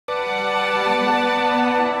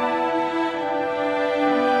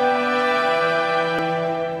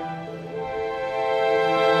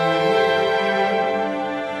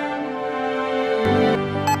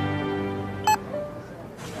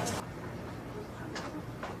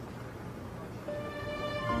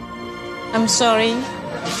I'm sorry.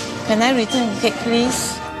 Can I return the cake,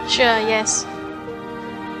 please? Sure, yes.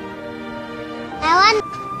 I want.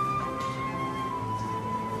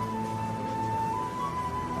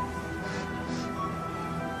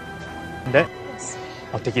 That? Yes.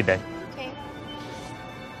 I'll take it then. Okay.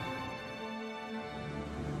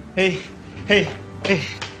 Hey.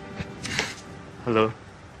 Hello.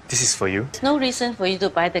 This is for you. There's no reason for you to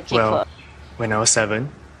buy the cake Well, for... when I was 7,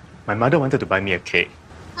 my mother wanted to buy me a cake.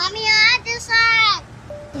 Mommy, I want this one.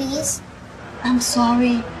 Please. I'm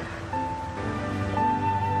sorry.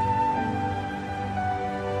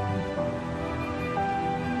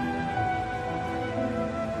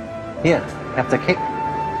 Here, have the cake.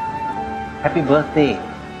 Happy birthday.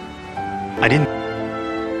 I didn't...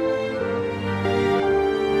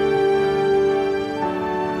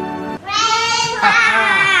 Grandpa!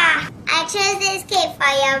 I chose this cake for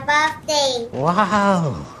your birthday.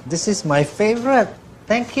 Wow, this is my favorite.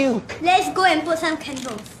 Thank you. Let's go and put some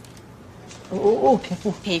candles. Oh,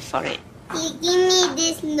 careful. Pay for it. You give me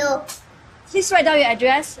this note. Please write down your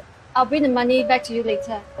address. I'll bring the money back to you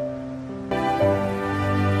later.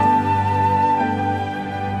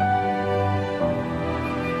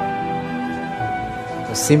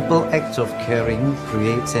 A simple act of caring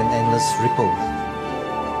creates an endless ripple.